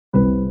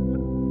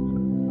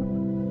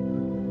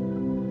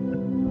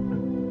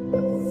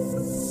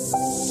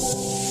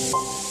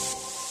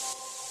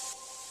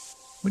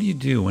What do you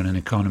do when an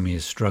economy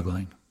is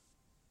struggling?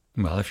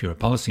 Well, if you're a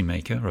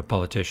policymaker, or a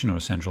politician, or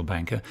a central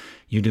banker,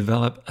 you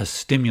develop a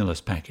stimulus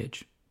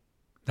package.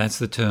 That's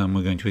the term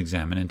we're going to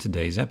examine in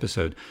today's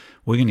episode.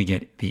 We're going to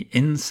get the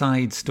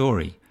inside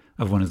story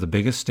of one of the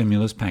biggest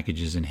stimulus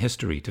packages in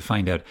history to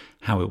find out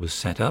how it was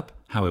set up,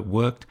 how it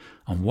worked,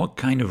 and what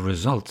kind of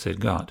results it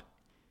got.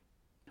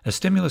 A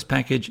stimulus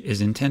package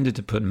is intended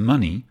to put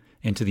money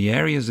into the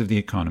areas of the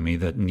economy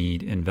that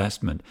need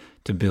investment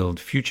to build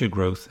future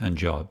growth and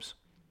jobs.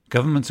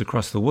 Governments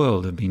across the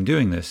world have been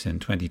doing this in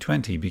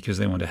 2020 because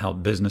they want to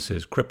help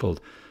businesses crippled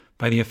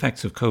by the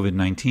effects of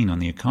COVID-19 on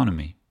the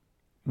economy.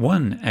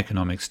 One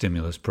economic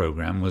stimulus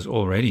program was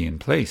already in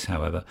place,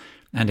 however,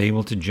 and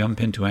able to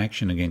jump into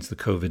action against the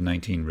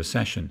COVID-19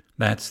 recession.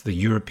 That's the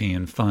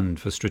European Fund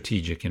for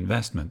Strategic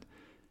Investment.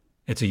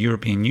 It's a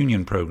European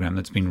Union program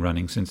that's been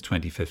running since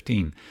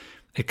 2015.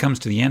 It comes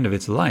to the end of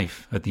its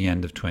life at the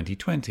end of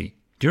 2020.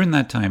 During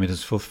that time, it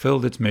has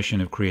fulfilled its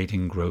mission of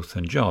creating growth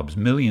and jobs,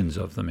 millions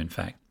of them, in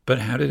fact. But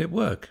how did it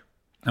work?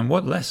 And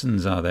what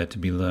lessons are there to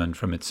be learned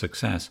from its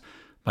success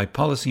by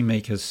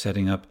policymakers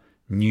setting up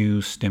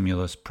new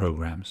stimulus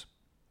programs?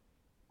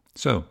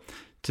 So,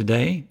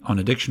 today on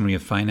A Dictionary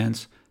of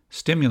Finance,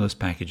 stimulus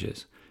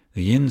packages,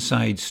 the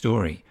inside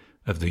story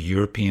of the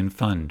European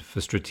Fund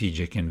for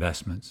Strategic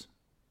Investments.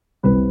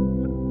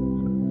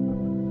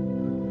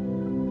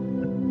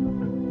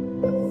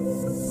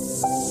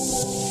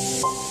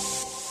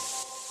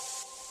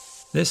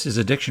 This is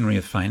A Dictionary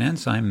of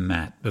Finance. I'm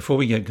Matt. Before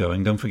we get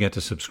going, don't forget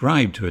to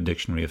subscribe to A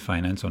Dictionary of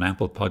Finance on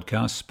Apple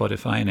Podcasts,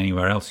 Spotify, and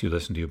anywhere else you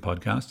listen to your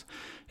podcasts.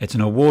 It's an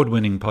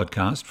award-winning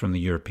podcast from the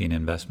European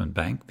Investment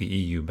Bank, the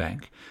EU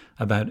Bank,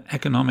 about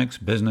economics,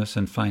 business,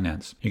 and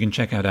finance. You can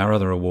check out our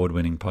other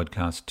award-winning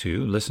podcasts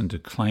too. Listen to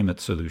Climate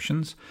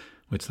Solutions,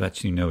 which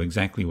lets you know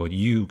exactly what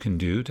you can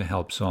do to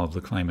help solve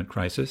the climate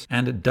crisis.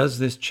 And Does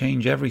This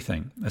Change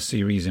Everything? A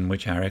series in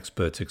which our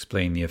experts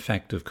explain the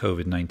effect of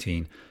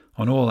COVID-19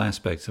 on all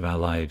aspects of our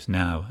lives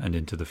now and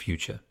into the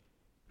future.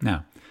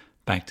 Now,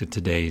 back to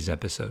today's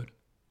episode.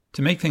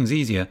 To make things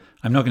easier,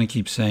 I'm not going to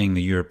keep saying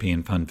the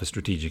European Fund for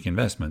Strategic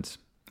Investments.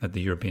 At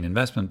the European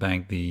Investment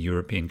Bank, the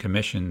European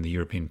Commission, the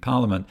European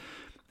Parliament,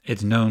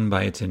 it's known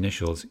by its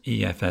initials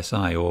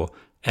EFSI or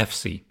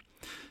EFSI.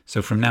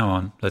 So from now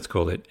on, let's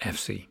call it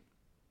EFSI.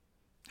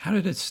 How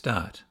did it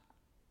start?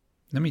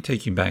 Let me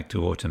take you back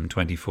to autumn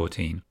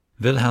 2014.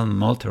 Wilhelm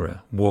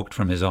Molterer walked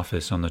from his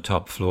office on the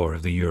top floor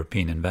of the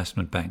European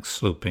Investment Bank's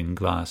sloping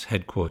glass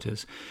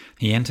headquarters.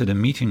 He entered a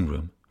meeting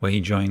room where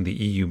he joined the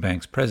EU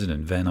Bank's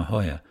president, Werner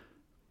Hoyer.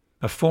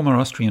 A former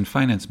Austrian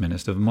finance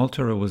minister,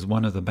 Molterer was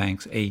one of the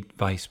bank's 8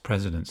 vice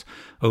presidents,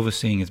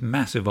 overseeing its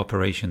massive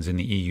operations in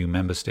the EU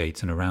member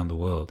states and around the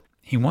world.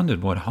 He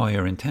wondered what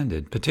Hoyer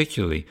intended,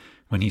 particularly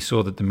when he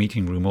saw that the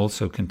meeting room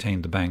also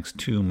contained the bank's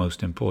 2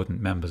 most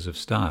important members of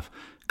staff,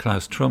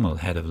 Klaus Trummel,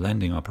 head of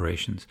lending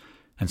operations,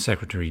 and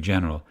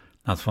Secretary-General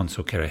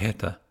Alfonso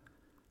Querejeta.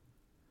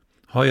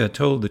 Hoyer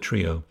told the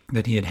trio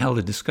that he had held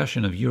a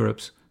discussion of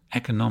Europe's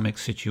economic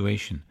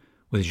situation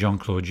with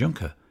Jean-Claude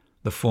Juncker,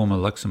 the former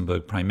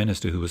Luxembourg Prime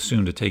Minister who was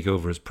soon to take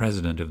over as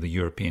President of the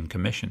European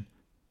Commission.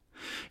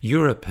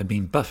 Europe had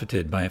been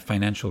buffeted by a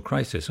financial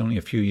crisis only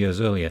a few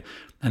years earlier,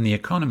 and the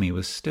economy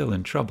was still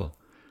in trouble.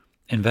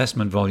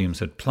 Investment volumes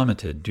had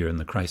plummeted during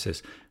the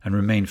crisis and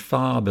remained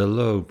far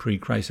below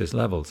pre-crisis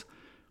levels.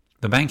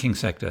 The banking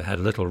sector had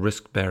little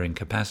risk-bearing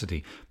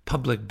capacity.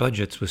 Public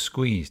budgets were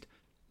squeezed.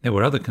 There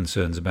were other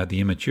concerns about the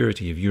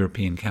immaturity of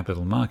European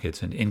capital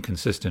markets and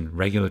inconsistent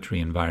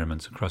regulatory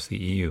environments across the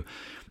EU.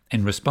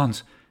 In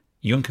response,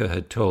 Juncker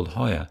had told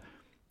Hoyer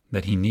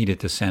that he needed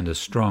to send a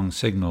strong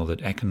signal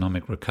that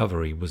economic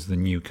recovery was the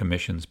new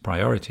Commission's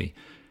priority,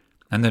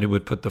 and that it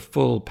would put the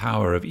full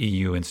power of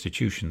EU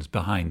institutions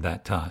behind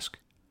that task.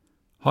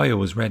 Hoyer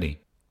was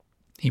ready.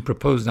 He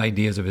proposed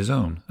ideas of his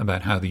own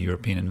about how the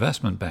European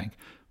Investment Bank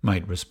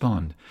might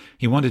respond.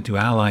 He wanted to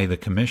ally the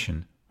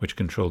Commission, which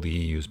controlled the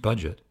EU's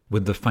budget,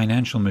 with the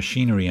financial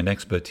machinery and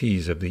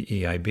expertise of the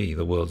EIB,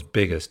 the world's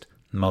biggest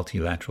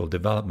multilateral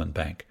development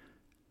bank.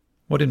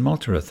 What did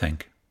Molterer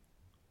think?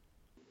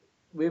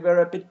 We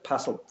were a bit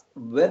puzzled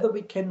whether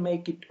we can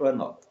make it or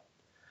not,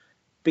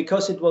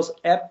 because it was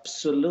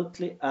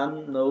absolutely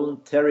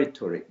unknown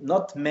territory,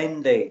 not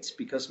mandates,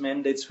 because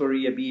mandates for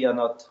EIB are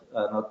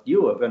not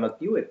new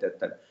at that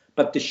time,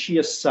 but the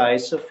sheer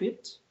size of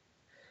it,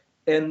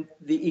 and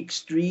the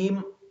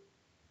extreme,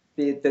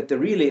 the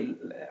really,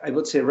 I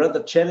would say,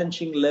 rather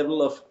challenging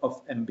level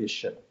of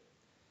ambition.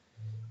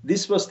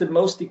 This was the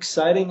most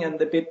exciting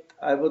and a bit,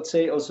 I would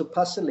say, also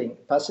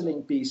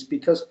puzzling piece,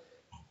 because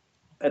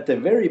at the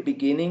very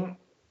beginning,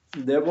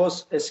 there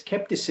was a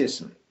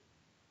skepticism,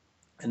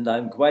 and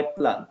I'm quite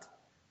blunt,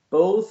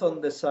 both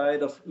on the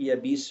side of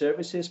EIB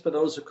services, but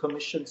also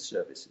Commission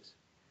services,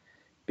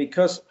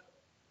 because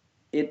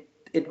it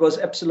was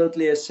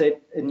absolutely, as I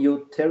said, a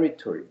new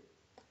territory.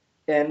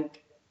 And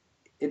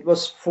it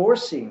was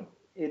forcing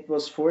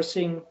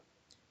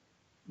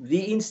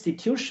the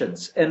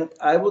institutions, and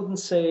I wouldn't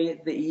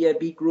say the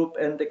EIB group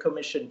and the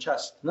Commission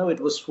just. No, it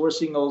was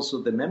forcing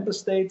also the member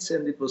states,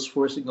 and it was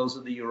forcing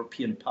also the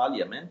European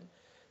Parliament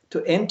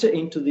to enter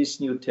into this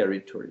new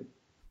territory.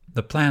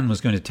 The plan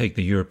was going to take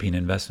the European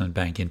Investment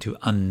Bank into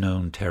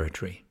unknown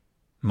territory.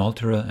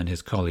 Molterer and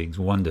his colleagues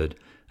wondered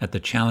at the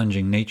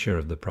challenging nature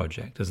of the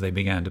project as they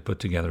began to put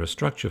together a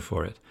structure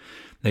for it.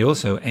 They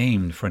also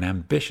aimed for an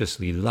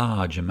ambitiously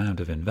large amount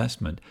of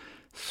investment,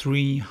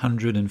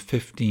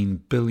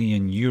 315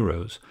 billion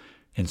euros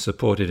in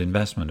supported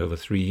investment over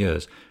 3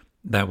 years.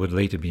 That would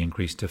later be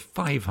increased to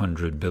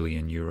 500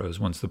 billion euros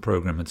once the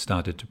program had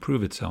started to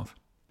prove itself.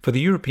 For the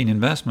European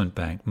Investment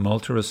Bank,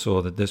 Molterer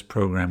saw that this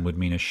program would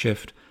mean a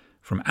shift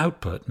from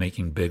output,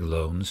 making big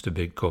loans to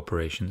big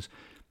corporations,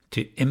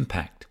 to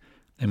impact,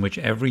 in which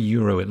every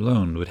euro it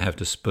loaned would have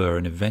to spur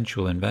an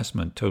eventual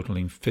investment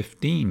totaling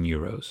 15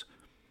 euros,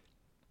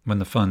 when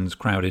the funds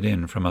crowded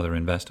in from other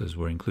investors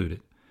were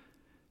included.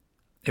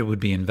 It would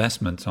be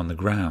investments on the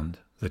ground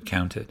that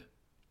counted.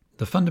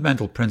 The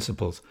fundamental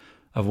principles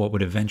of what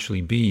would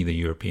eventually be the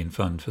European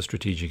Fund for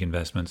Strategic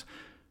Investments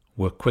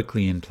were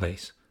quickly in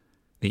place.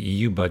 The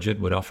EU budget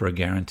would offer a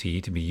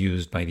guarantee to be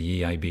used by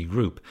the EIB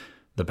group,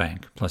 the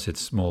bank, plus its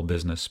small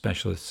business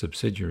specialist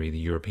subsidiary, the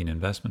European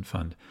Investment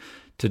Fund,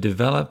 to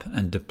develop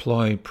and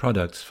deploy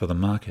products for the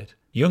market.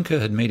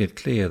 Juncker had made it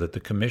clear that the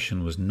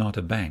Commission was not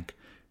a bank,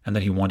 and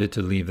that he wanted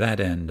to leave that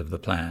end of the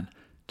plan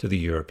to the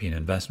European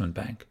Investment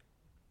Bank.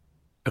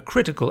 A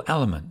critical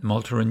element,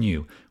 Molterer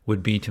knew,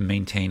 would be to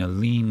maintain a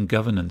lean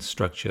governance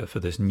structure for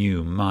this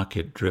new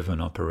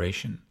market-driven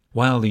operation.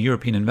 While the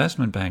European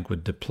Investment Bank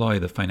would deploy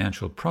the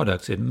financial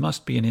products, it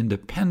must be an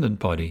independent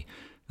body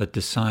that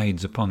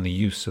decides upon the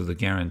use of the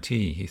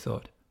guarantee, he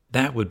thought.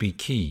 That would be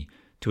key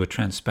to a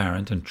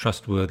transparent and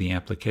trustworthy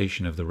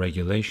application of the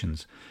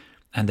regulations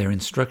and their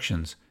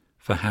instructions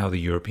for how the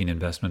European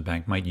Investment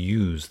Bank might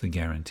use the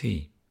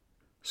guarantee.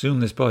 Soon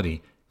this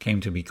body came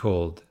to be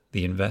called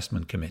the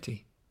Investment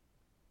Committee.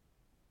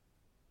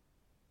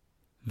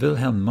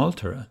 Wilhelm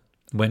Molterer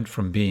went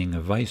from being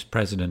a vice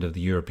president of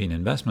the European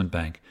Investment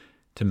Bank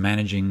to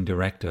managing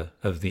director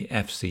of the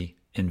EFSI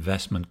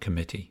Investment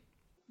Committee.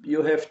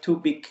 You have two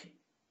big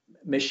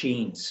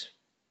machines.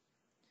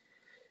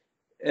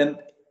 And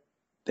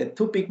the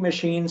two big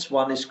machines,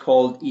 one is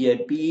called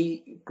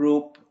EIB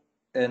Group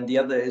and the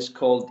other is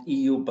called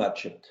EU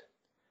Budget.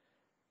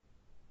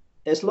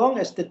 As long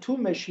as the two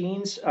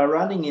machines are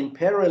running in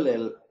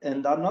parallel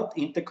and are not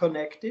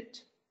interconnected,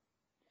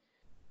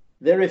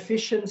 their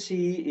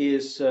efficiency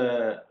is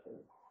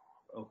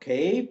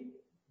okay,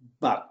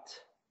 but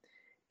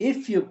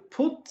if you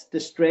put the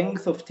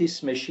strength of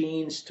these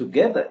machines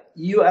together,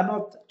 you are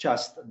not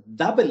just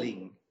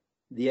doubling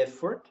the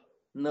effort.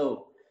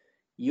 No,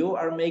 you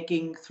are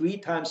making 3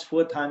 times,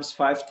 4 times,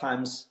 5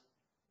 times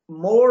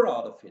more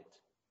out of it.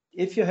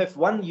 If you have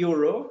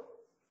 €1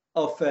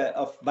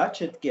 of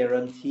budget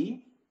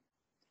guarantee,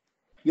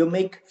 you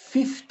make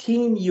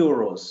 15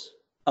 euros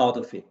out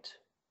of it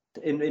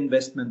in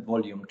investment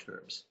volume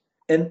terms.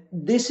 And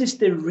this is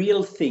the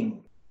real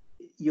thing.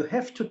 You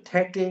have to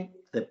tackle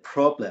the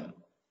problem.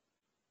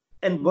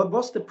 And what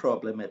was the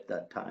problem at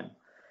that time?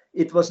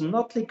 It was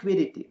not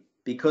liquidity,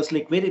 because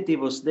liquidity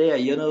was there.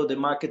 You know, the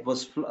market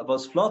was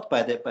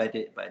flooded by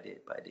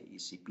the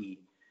ECB,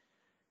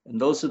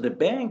 and also the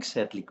banks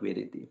had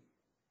liquidity.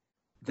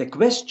 The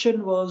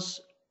question was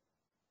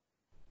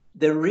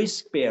the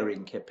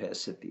risk-bearing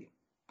capacity,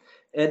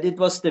 and it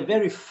was the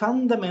very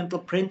fundamental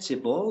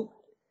principle.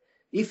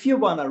 If you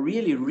want to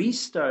really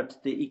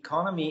restart the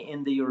economy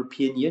in the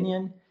European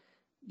Union,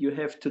 you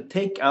have to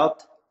take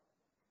out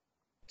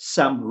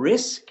some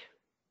risk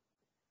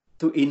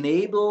to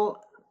enable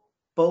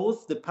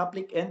both the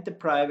public and the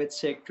private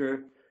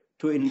sector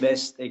to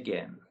invest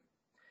again.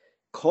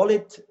 Call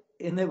it,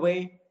 in a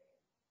way,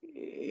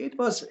 it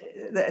was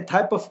a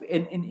type of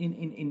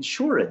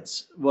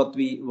insurance what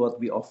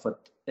we offered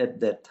at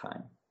that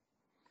time.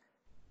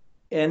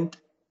 And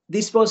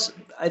this was,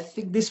 I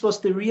think, this was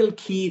the real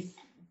key,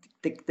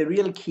 the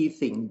real key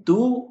thing.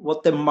 Do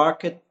what the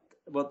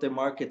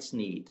markets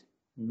need,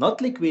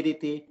 not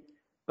liquidity,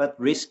 but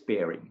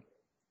risk-bearing.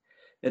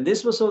 And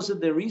this was also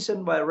the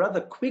reason why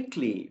rather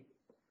quickly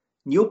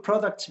new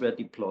products were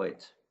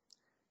deployed.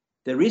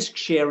 The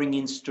risk-sharing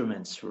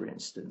instruments, for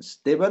instance,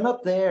 they were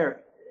not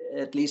there,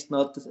 at least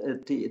not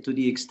to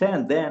the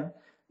extent then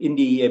in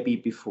the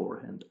EIB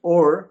beforehand.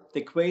 Or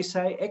the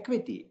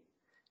quasi-equity.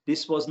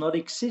 This was not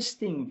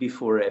existing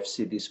before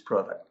EFSI, this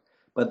product,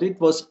 but it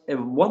was a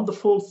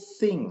wonderful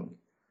thing.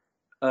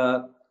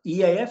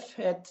 EIF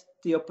had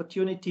the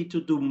opportunity to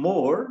do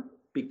more,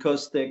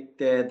 because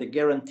the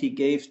guarantee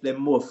gave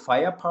them more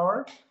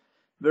firepower,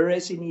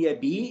 whereas in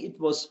EIB it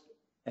was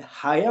a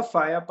higher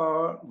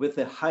firepower with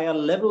a higher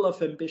level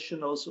of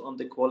ambition also on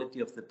the quality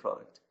of the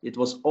product. It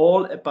was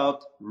all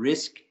about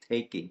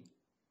risk-taking.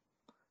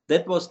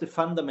 That was the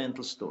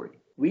fundamental story.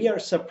 We are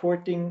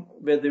supporting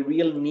where the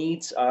real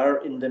needs are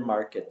in the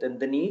market, and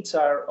the needs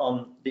are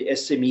on the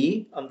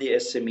SMEs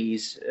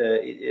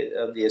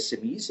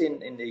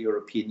in the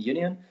European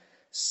Union,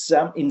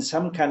 In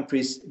some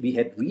countries, we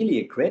had really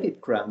a credit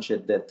crunch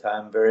at that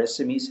time, where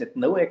SMEs had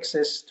no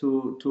access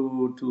to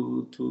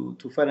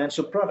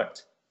financial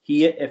products.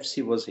 Here,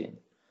 EFSI was in.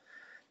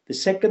 The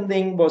second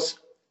thing was,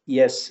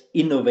 yes,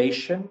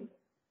 innovation,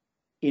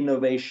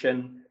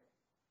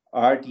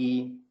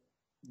 RD.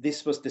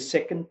 This was the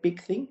second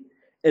big thing.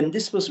 And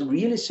this was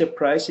really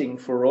surprising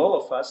for all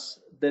of us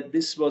that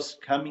this was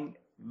coming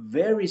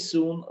very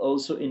soon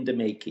also in the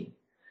making.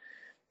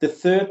 The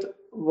third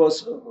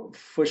was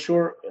for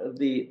sure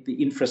the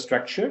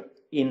infrastructure.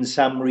 In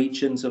some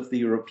regions of the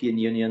European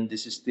Union,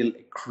 this is still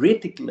a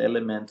critical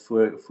element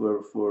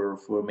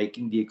for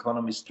making the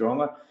economy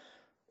stronger.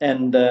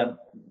 And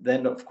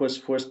then, of course,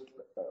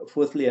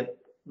 fourthly, and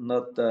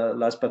not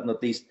last but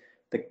not least,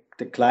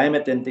 the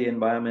climate and the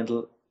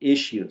environmental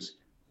issues.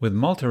 With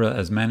Molterer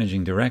as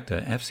managing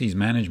director, EFSI's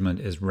management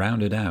is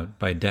rounded out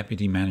by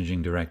Deputy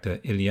Managing Director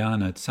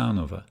Iliana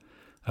Tsaunova,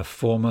 a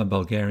former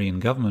Bulgarian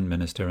government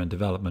minister and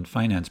development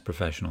finance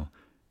professional.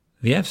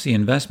 The EFSI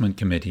Investment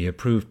Committee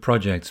approved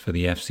projects for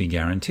the EFSI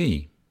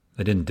guarantee.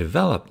 They didn't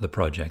develop the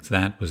projects.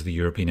 That was the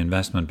European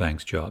Investment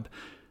Bank's job.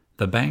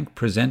 The bank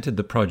presented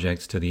the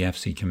projects to the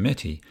EFSI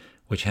Committee,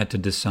 which had to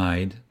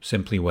decide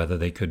simply whether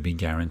they could be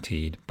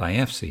guaranteed by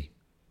EFSI.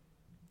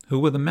 Who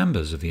were the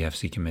members of the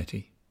EFSI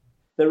Committee?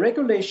 The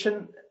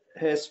regulation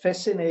has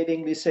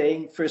fascinatingly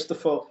saying, first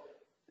of all,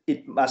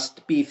 it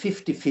must be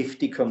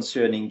 50-50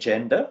 concerning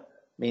gender.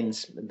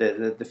 Means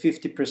the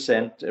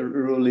 50%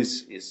 rule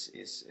is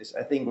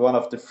I think one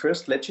of the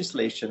first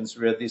legislations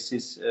where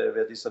this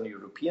on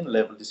European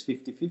level, this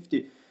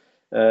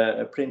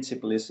 50-50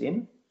 principle is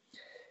in.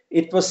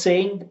 It was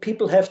saying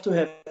people have to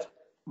have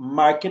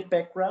market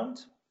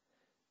background.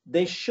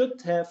 They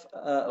should have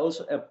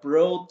also a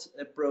broad,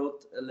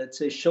 let's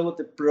say, show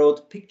the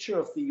broad picture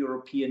of the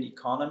European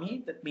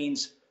economy. That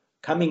means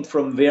coming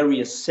from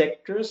various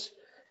sectors,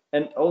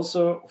 and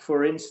also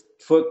for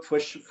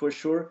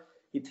sure,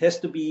 it has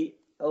to be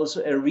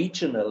also a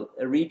regional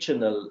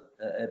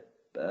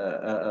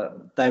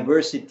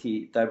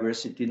diversity,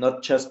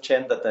 not just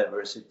gender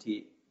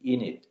diversity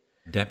in it.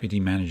 Deputy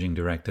Managing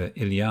Director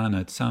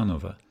Iliana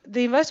Tsaunova.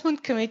 The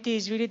investment committee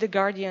is really the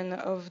guardian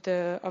of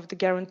the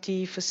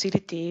guarantee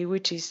facility,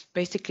 which is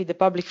basically the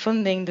public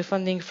funding, the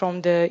funding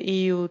from the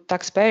EU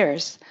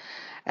taxpayers.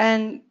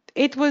 And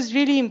it was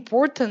really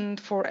important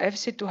for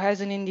EFSI to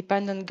have an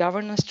independent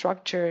governance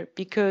structure,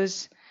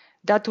 because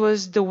that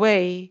was the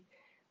way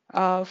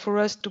for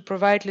us to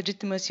provide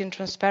legitimacy and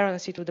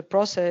transparency to the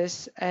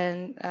process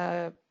and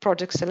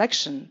project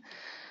selection,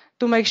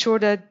 to make sure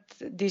that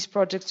these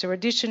projects are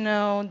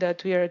additional,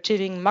 that we are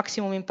achieving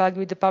maximum impact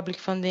with the public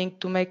funding,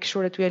 to make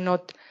sure that we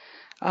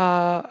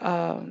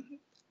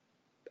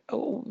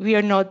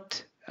are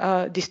not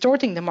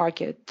distorting the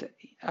market,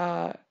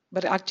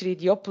 but actually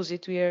the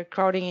opposite. We are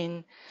crowding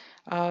in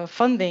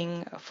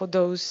funding for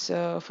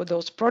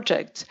those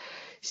projects.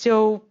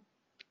 So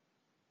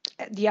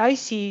the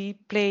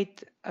IC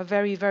played a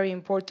very, very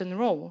important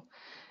role.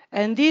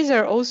 And these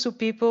are also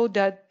people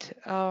that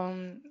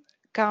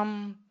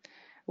come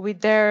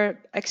with their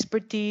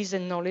expertise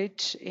and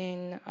knowledge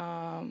in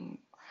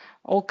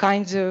all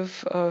kinds of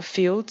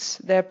fields.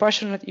 They're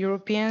passionate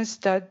Europeans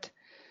that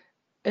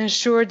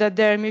ensure that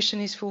their mission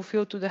is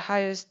fulfilled to the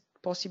highest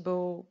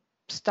possible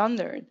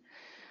standard.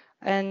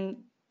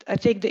 And I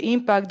think the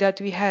impact that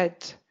we had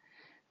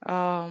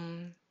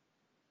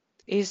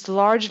is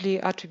largely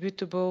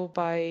attributable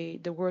by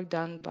the work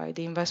done by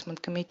the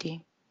investment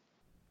committee.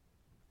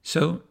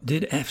 So,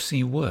 did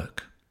EFSI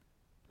work?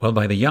 Well,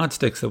 by the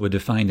yardsticks that were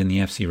defined in the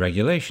EFSI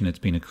regulation, it's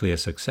been a clear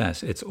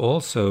success. It's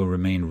also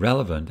remained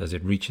relevant as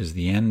it reaches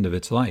the end of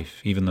its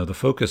life, even though the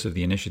focus of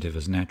the initiative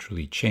has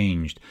naturally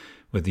changed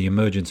with the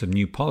emergence of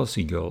new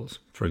policy goals.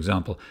 For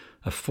example,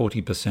 a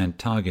 40%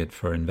 target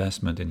for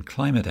investment in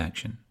climate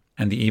action,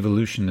 and the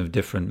evolution of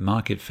different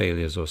market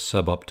failures or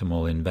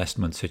suboptimal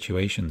investment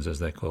situations, as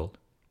they're called.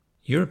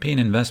 European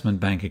Investment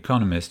Bank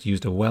economists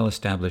used a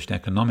well-established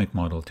economic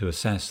model to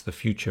assess the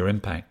future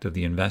impact of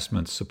the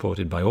investments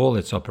supported by all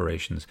its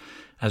operations,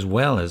 as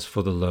well as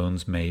for the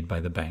loans made by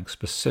the bank,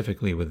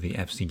 specifically with the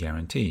EFSI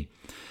guarantee.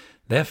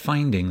 Their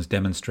findings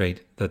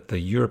demonstrate that the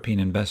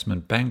European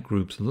Investment Bank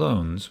Group's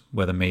loans,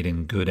 whether made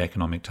in good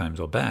economic times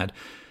or bad,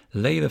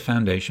 lay the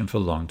foundation for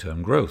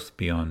long-term growth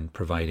beyond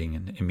providing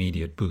an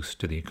immediate boost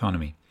to the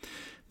economy.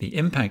 The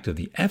impact of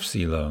the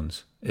EFSI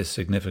loans is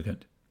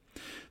significant.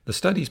 The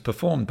studies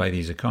performed by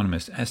these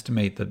economists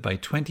estimate that by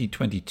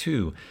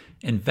 2022,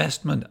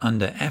 investment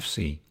under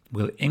EFSI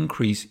will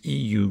increase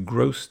EU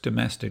gross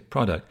domestic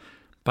product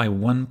by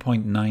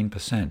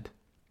 1.9%.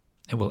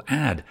 It will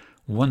add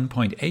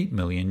 1.8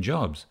 million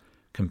jobs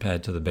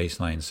compared to the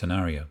baseline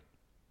scenario.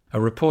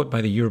 A report by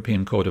the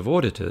European Court of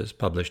Auditors,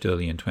 published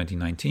early in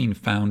 2019,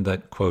 found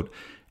that, quote,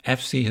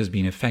 EFSI has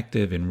been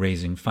effective in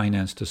raising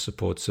finance to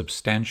support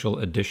substantial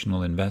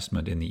additional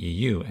investment in the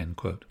EU, end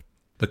quote.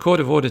 The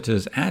Court of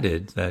Auditors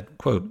added that,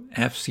 quote,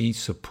 EFSI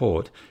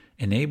support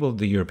enabled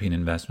the European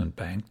Investment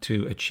Bank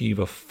to achieve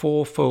a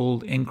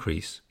fourfold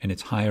increase in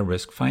its higher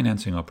risk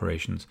financing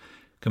operations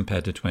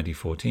compared to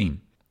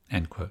 2014,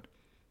 end quote.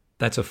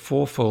 That's a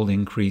fourfold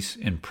increase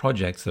in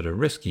projects that are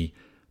risky,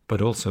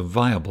 but also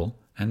viable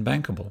and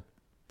bankable.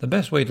 The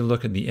best way to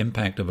look at the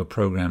impact of a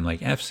program like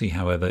EFSI,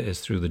 however, is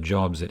through the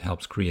jobs it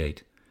helps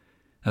create.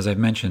 As I've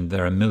mentioned,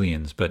 there are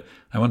millions, but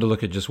I want to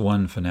look at just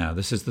one for now.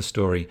 This is the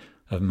story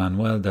of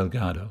Manuel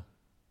Delgado.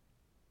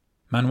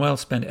 Manuel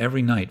spent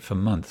every night for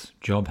months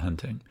job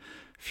hunting.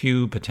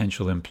 Few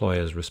potential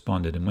employers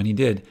responded, and when he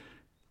did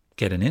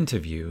get an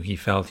interview, he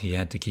felt he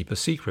had to keep a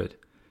secret.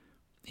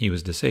 He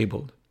was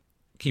disabled.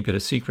 Keep it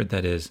a secret,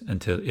 that is,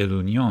 until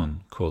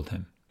Ilunion called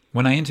him.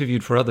 When I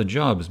interviewed for other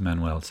jobs,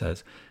 Manuel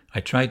says, I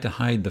tried to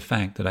hide the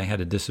fact that I had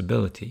a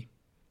disability.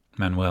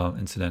 Manuel,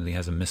 incidentally,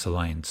 has a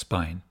misaligned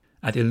spine.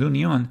 At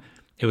Ilunion,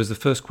 it was the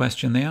first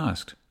question they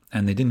asked,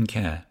 and they didn't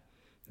care.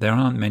 There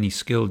aren't many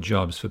skilled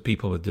jobs for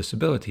people with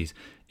disabilities.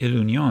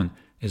 Ilunion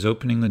is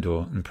opening the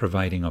door and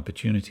providing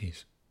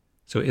opportunities.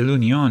 So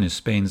Ilunion is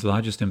Spain's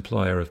largest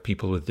employer of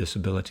people with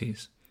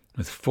disabilities,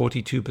 with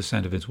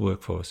 42% of its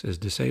workforce is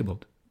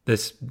disabled.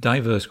 This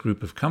diverse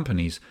group of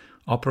companies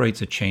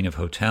operates a chain of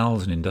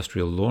hotels, an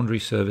industrial laundry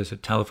service, a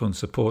telephone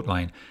support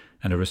line,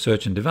 and a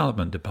research and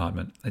development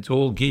department. It's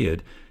all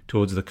geared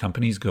towards the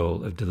company's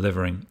goal of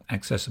delivering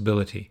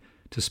accessibility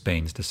to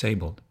Spain's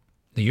disabled.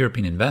 The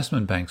European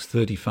Investment Bank's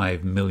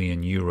 €35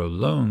 million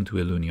loan to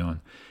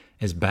Ilunion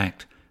is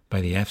backed by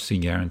the EFSI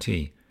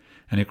guarantee,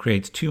 and it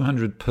creates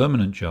 200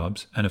 permanent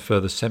jobs and a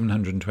further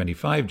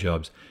 725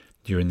 jobs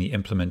during the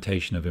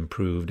implementation of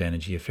improved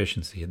energy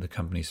efficiency at the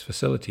company's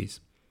facilities.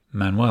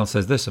 Manuel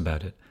says this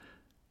about it: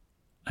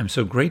 I'm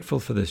so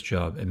grateful for this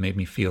job, it made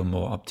me feel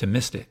more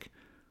optimistic.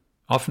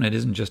 Often it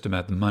isn't just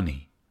about the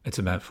money, it's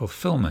about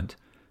fulfillment,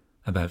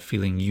 about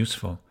feeling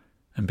useful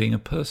and being a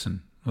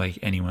person like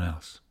anyone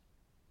else.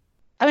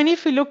 I mean,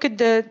 if we look at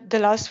the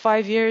last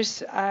 5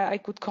 years, I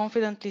could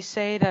confidently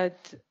say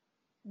that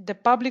the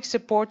public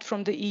support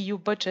from the EU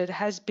budget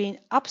has been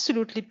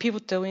absolutely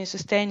pivotal in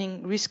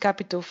sustaining risk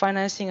capital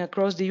financing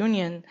across the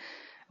Union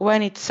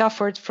when it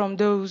suffered from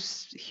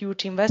those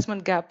huge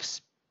investment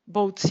gaps,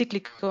 both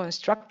cyclical and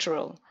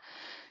structural.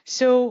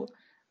 So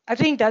I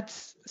think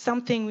that's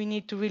something we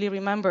need to really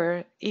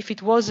remember. If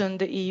it wasn't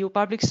the EU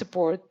public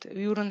support,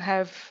 we wouldn't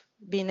have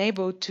been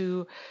able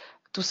to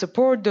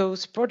support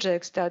those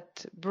projects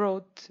that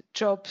brought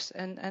jobs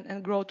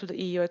and growth to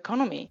the EU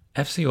economy.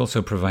 EFSI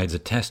also provides a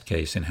test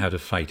case in how to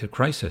fight a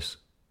crisis.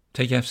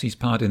 Take EFSI's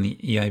part in the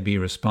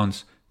EIB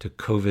response to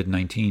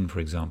COVID-19, for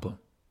example.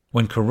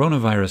 When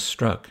coronavirus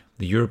struck,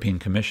 the European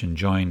Commission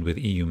joined with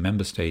EU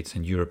member states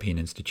and European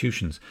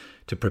institutions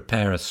to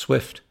prepare a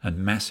swift and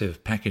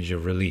massive package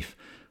of relief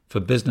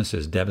for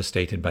businesses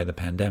devastated by the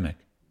pandemic.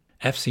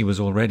 EFSI was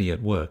already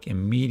at work,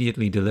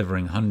 immediately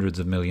delivering hundreds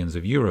of millions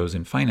of euros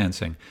in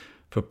financing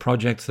for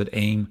projects that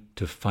aim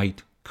to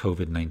fight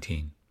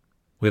COVID-19.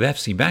 With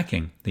EFSI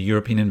backing, the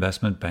European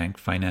Investment Bank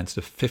financed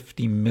a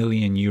 €50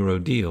 million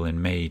deal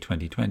in May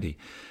 2020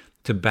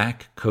 to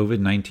back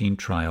COVID-19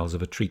 trials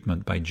of a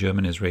treatment by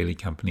German-Israeli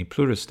company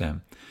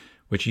Pluristem,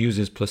 which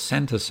uses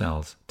placenta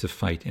cells to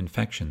fight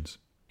infections.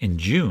 In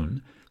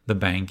June, the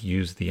bank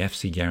used the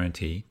EFSI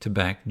guarantee to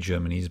back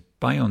Germany's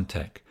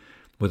BioNTech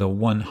with a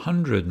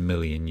 €100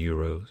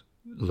 million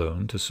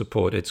loan to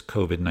support its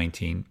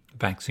COVID-19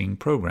 vaccine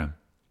program.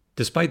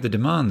 Despite the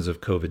demands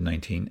of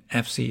COVID-19,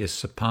 EFSI is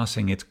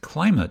surpassing its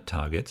climate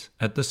targets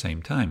at the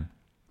same time.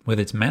 With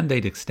its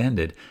mandate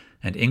extended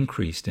and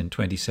increased in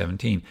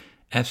 2017,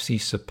 EFSI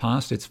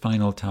surpassed its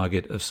final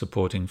target of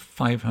supporting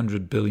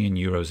 €500 billion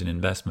in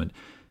investment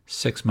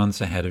 6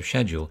 months ahead of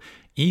schedule,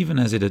 even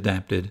as it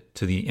adapted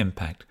to the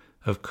impact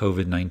of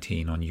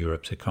COVID-19 on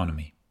Europe's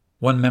economy.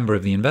 One member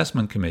of the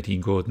investment committee,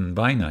 Gordon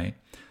Bajnai,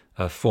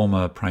 a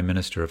former Prime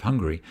Minister of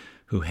Hungary,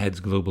 who heads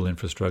global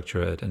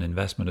infrastructure at an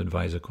investment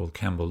advisor called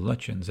Campbell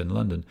Lutyens in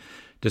London,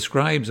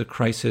 describes a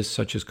crisis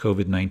such as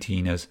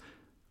COVID-19 as,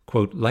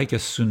 quote, like a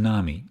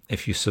tsunami.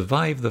 If you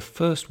survive the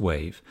first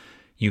wave,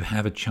 you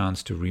have a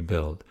chance to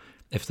rebuild.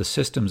 If the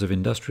systems of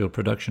industrial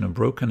production are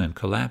broken and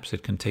collapse,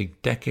 it can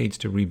take decades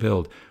to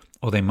rebuild,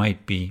 or they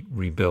might be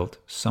rebuilt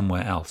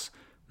somewhere else,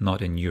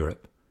 not in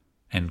Europe,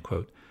 end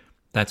quote.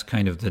 That's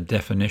kind of the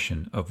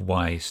definition of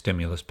why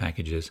stimulus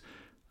packages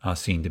are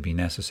seen to be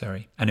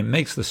necessary. And it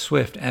makes the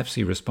swift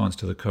EFSI response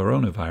to the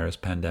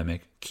coronavirus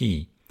pandemic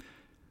key.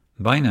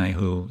 Bajnai,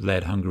 who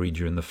led Hungary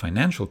during the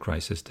financial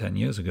crisis 10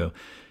 years ago,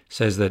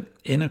 says that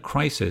in a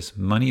crisis,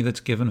 money that's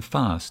given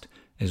fast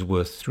is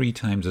worth 3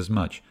 times as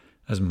much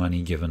as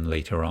money given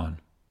later on.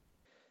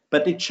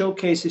 But it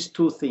showcases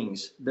two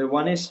things. The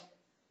one is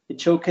it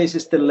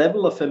showcases the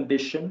level of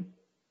ambition,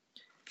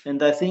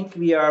 and I think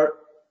we have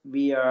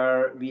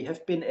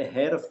been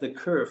ahead of the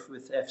curve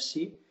with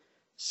EFSI,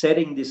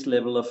 setting this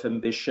level of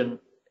ambition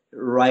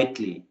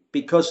rightly,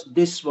 because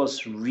this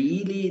was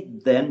really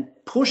then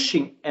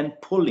pushing and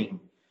pulling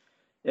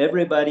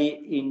everybody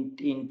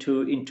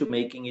into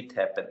making it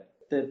happen.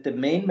 The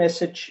main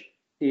message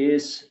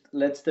is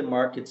let the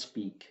market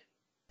speak.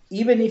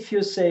 Even if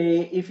you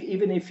say,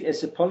 even if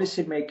as a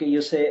policymaker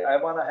you say, I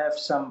want to have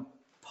some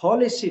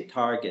policy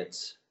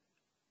targets,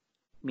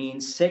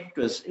 means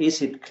sectors,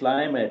 is it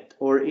climate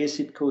or is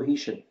it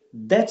cohesion?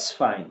 That's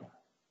fine.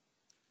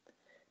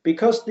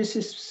 Because this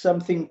is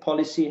something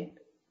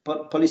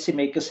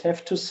policymakers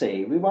have to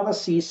say. We want to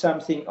see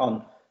something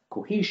on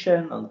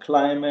cohesion, on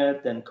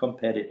climate and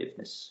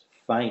competitiveness.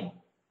 Fine.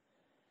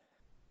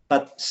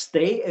 But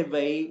stay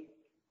away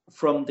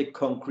from the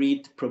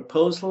concrete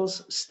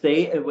proposals,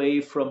 stay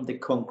away from the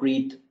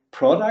concrete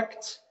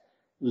products.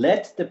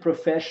 Let the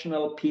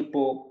professional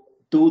people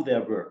do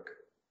their work.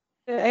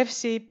 The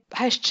EFSI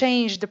has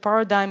changed the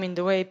paradigm in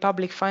the way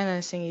public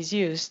financing is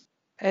used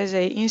as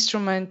an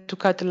instrument to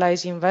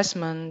catalyze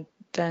investment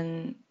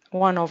than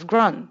one-off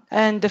grant.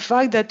 And the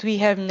fact that we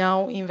have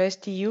now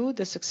InvestEU,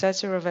 the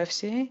successor of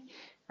EFSI,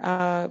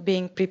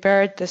 being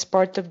prepared as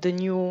part of the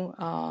new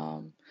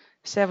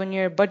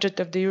 7-year budget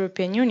of the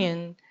European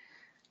Union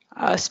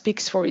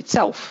speaks for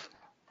itself.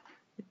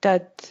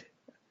 That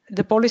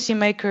the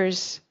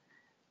policymakers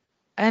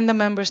and the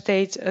member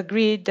states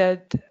agreed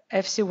that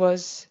EFSI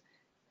was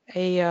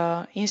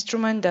an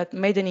instrument that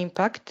made an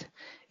impact.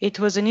 It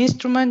was an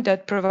instrument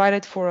that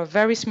provided for a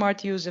very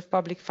smart use of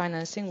public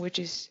financing, which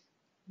is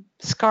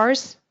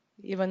scarce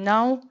even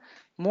now,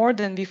 more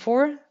than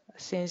before,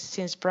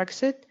 since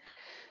Brexit.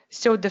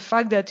 So the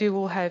fact that we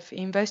will have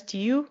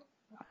InvestEU,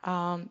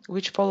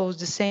 which follows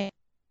the same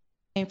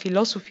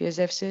philosophy as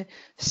EFSI,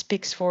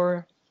 speaks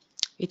for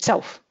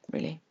itself,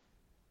 really.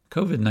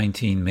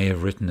 COVID-19 may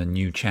have written a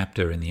new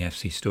chapter in the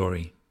EFSI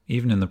story,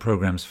 even in the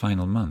programme's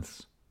final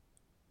months.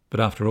 But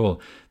after all,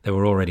 there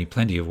were already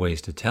plenty of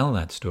ways to tell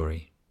that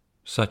story.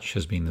 Such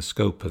has been the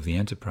scope of the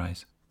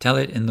enterprise. Tell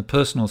it in the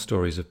personal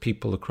stories of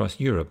people across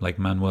Europe like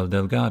Manuel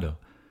Delgado,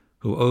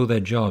 who owe their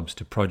jobs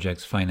to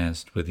projects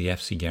financed with the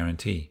EFSI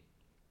guarantee.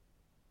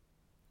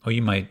 Or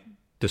you might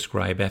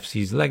describe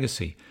EFSI's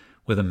legacy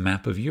with a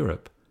map of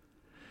Europe.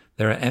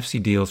 There are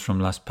EFSI deals from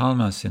Las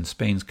Palmas in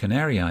Spain's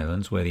Canary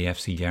Islands, where the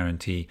EFSI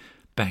guarantee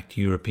backed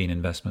European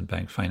Investment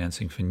Bank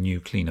financing for new,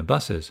 cleaner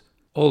buses,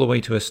 all the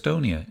way to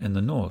Estonia in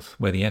the north,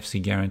 where the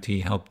EFSI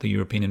guarantee helped the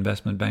European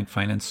Investment Bank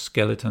finance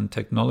Skeleton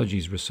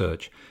Technologies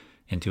research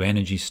into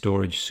energy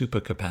storage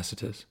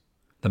supercapacitors.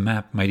 The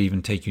map might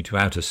even take you to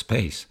outer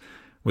space,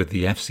 with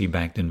the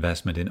EFSI-backed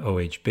investment in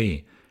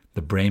OHB,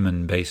 the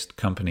Bremen-based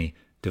company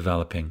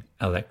developing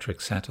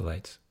electric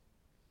satellites.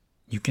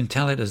 You can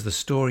tell it as the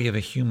story of a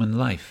human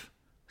life,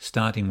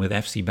 starting with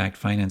EFSI-backed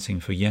financing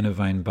for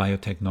Genuine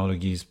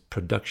Biotechnology's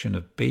production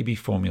of baby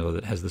formula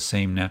that has the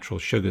same natural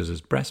sugars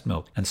as breast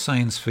milk, and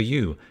Science for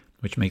You,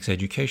 which makes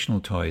educational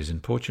toys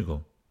in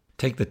Portugal.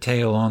 Take the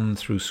tale on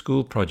through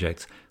school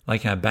projects,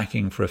 like our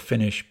backing for a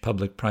Finnish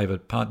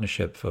public-private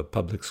partnership for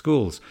public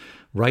schools,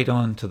 right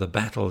on to the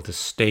battle to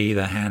stay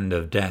the hand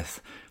of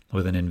death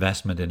with an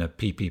investment in a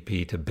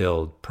PPP to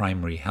build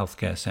primary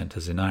healthcare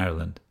centres in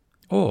Ireland.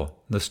 Or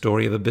the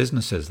story of a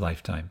business's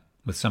lifetime,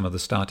 with some of the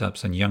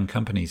startups and young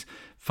companies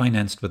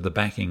financed with the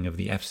backing of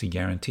the EFSI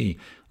guarantee,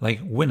 like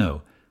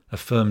Winnow, a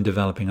firm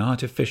developing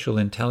artificial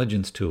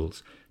intelligence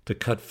tools to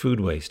cut food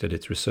waste at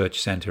its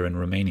research centre in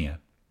Romania.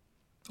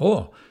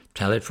 Or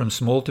tell it from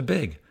small to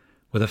big,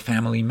 with a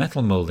family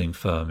metal moulding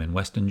firm in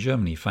Western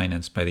Germany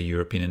financed by the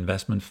European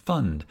Investment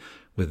Fund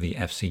with the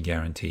EFSI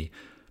guarantee,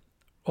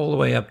 all the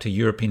way up to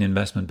European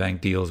Investment Bank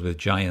deals with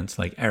giants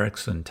like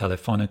Ericsson,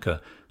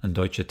 Telefonica and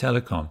Deutsche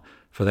Telekom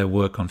for their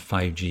work on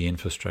 5G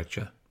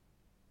infrastructure.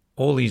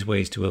 All these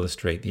ways to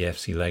illustrate the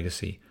EFSI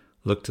legacy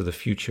look to the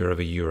future of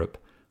a Europe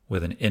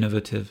with an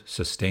innovative,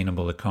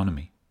 sustainable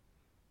economy.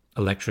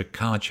 Electric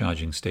car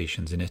charging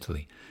stations in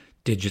Italy,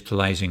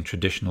 digitalizing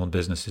traditional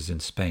businesses in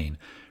Spain,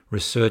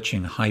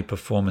 researching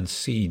high-performance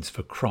seeds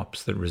for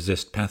crops that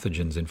resist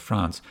pathogens in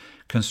France,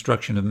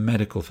 construction of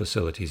medical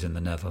facilities in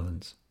the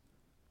Netherlands.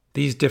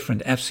 These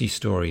different EFSI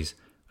stories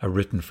are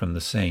written from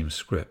the same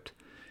script,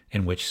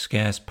 in which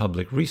scarce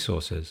public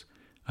resources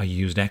are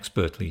used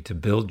expertly to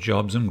build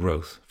jobs and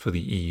growth for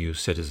the EU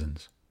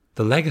citizens.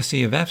 The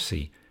legacy of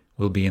EFSI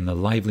will be in the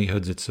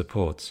livelihoods it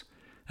supports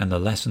and the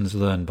lessons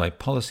learned by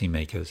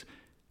policymakers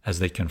as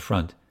they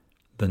confront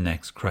the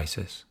next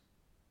crisis.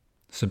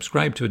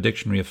 Subscribe to A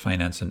Dictionary of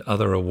Finance and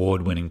other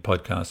award-winning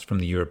podcasts from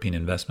the European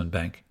Investment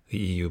Bank, the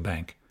EU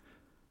Bank.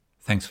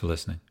 Thanks for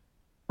listening.